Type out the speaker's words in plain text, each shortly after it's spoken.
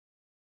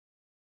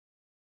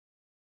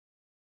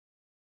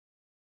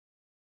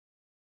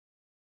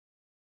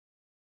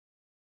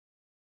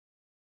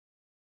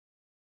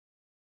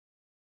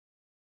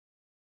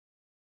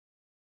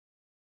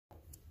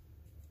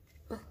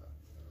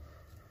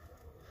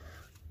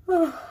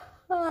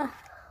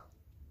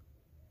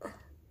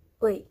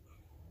Wait.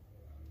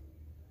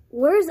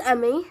 Where's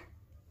Emmy?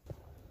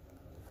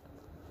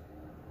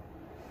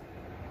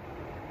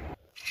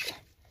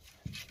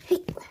 Hey,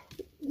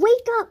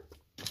 wake up!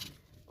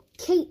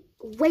 Kate,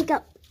 wake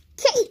up!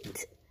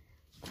 Kate!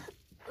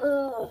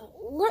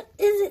 What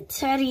is it,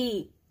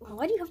 Teddy?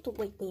 Why do you have to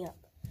wake me up?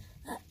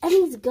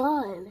 Emmy's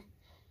gone.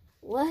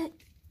 What?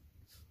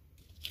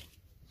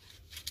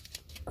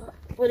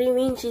 What do you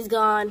mean she's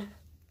gone?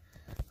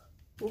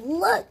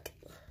 Look!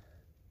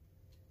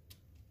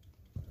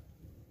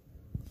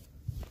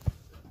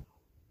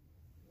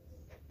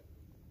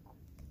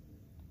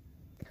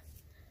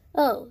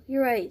 Oh,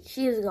 you're right.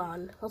 She is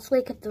gone. Let's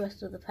wake up the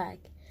rest of the pack.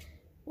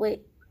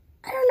 Wait,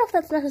 I don't know if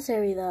that's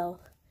necessary, though.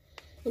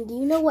 And do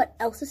you know what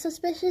else is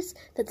suspicious?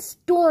 That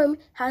Storm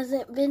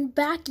hasn't been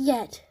back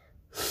yet.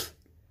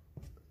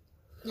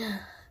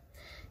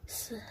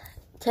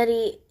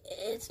 Teddy,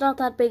 it's not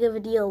that big of a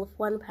deal if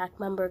one pack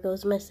member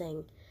goes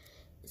missing.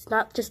 It's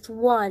not just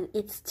one,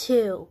 it's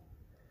two.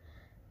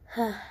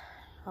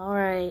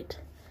 Alright.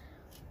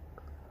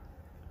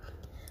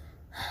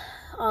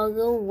 I'll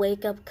go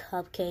wake up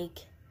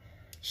Cupcake.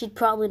 She'd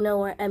probably know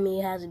where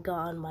Emmy has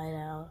gone by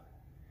now.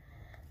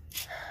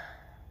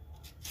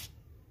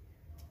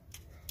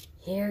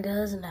 Here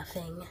goes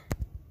nothing.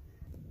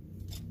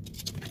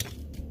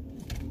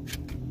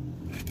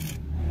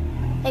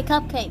 Hey,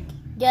 Cupcake,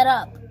 get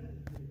up.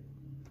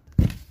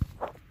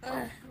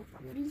 What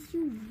do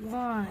you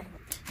want?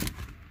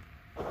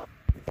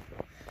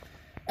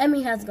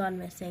 Emmy has gone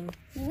missing.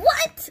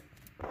 What?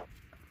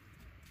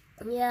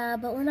 Yeah,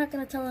 but we're not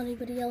gonna tell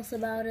anybody else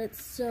about it,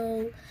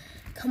 so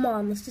come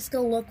on, let's just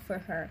go look for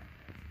her.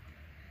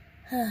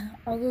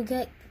 I'll go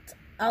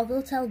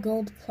tell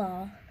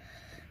Goldclaw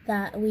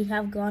that we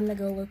have gone to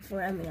go look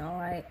for Emmy,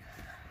 alright?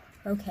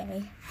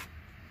 Okay.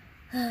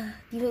 Do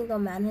you think they'll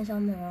manage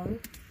on their own?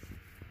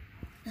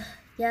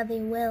 Yeah,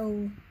 they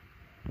will.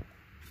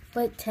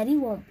 But Teddy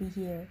won't be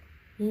here.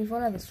 He's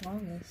one of the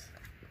strongest.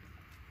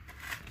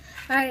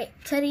 Alright,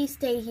 Teddy,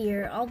 stay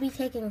here. I'll be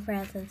taking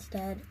France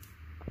instead.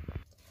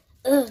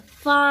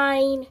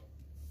 Fine.